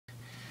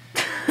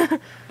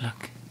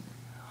Look,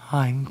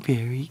 I'm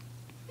very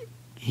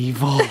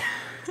evil.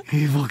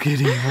 Evil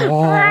kitty.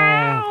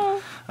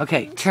 Oh.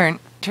 Okay, turn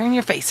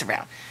your face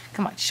around.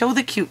 Come on, show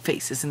the cute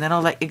faces and then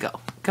I'll let you go.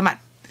 Come on.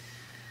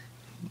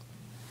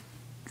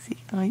 See,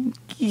 I'm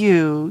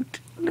cute.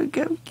 Look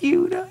how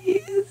cute I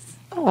is.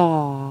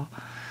 Oh.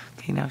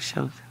 Okay, now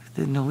show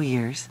the no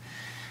ears.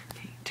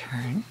 Okay,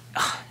 turn.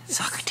 Oh,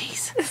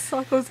 Socrates.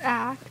 Socko's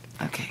act.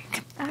 Okay,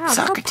 Ow,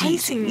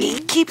 Socrates. He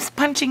keeps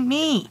punching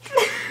me.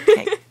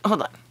 Okay,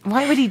 hold on.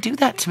 Why would he do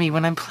that to me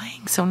when I'm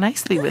playing so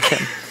nicely with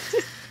him?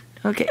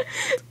 Okay,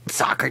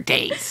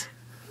 Socrates.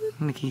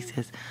 And he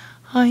says,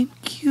 I'm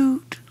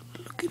cute.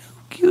 Look at how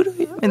cute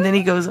I am. And then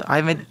he goes,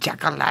 I'm a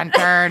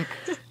jack-o'-lantern.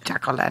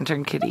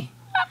 Jack-o'-lantern kitty.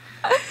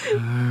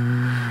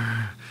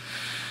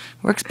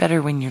 Works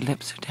better when your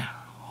lips are down.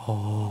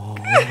 Oh.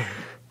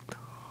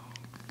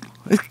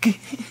 Look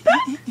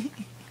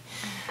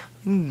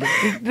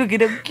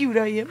at how cute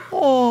I am.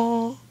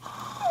 Oh.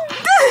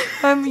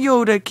 I'm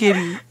Yoda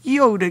kitty.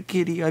 Yoda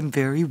kitty. I'm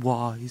very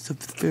wise. I'm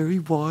a very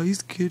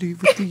wise kitty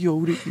with the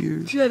Yoda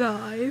ears.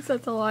 Jedi's,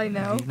 that's all I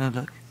know. Okay, now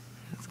look.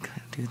 Let's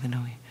do the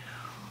noise.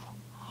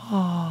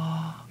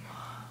 Oh.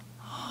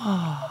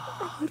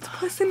 Oh. It's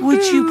Puss in Would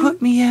Boots. you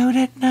put me out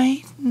at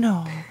night?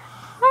 No.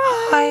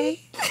 Hi.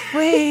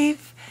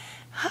 Wave.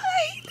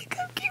 Hi. Look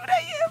how cute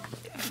I am.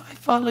 If I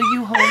follow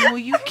you home, will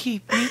you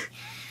keep me?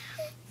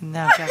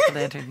 Now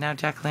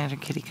Jack-o'-lantern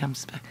kitty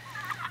comes back.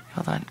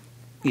 Hold on.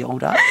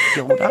 Yoda.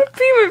 Pee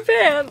my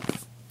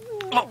pants.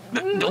 Oh,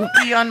 don't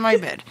be on my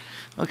bed.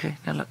 Okay,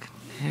 now look.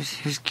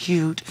 Here's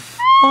cute.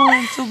 Oh,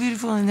 I'm so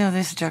beautiful. And now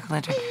there's a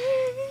jack-o'-lantern.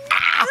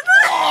 Ah!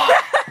 Oh!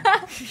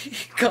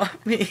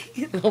 Got me,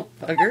 you little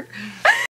bugger.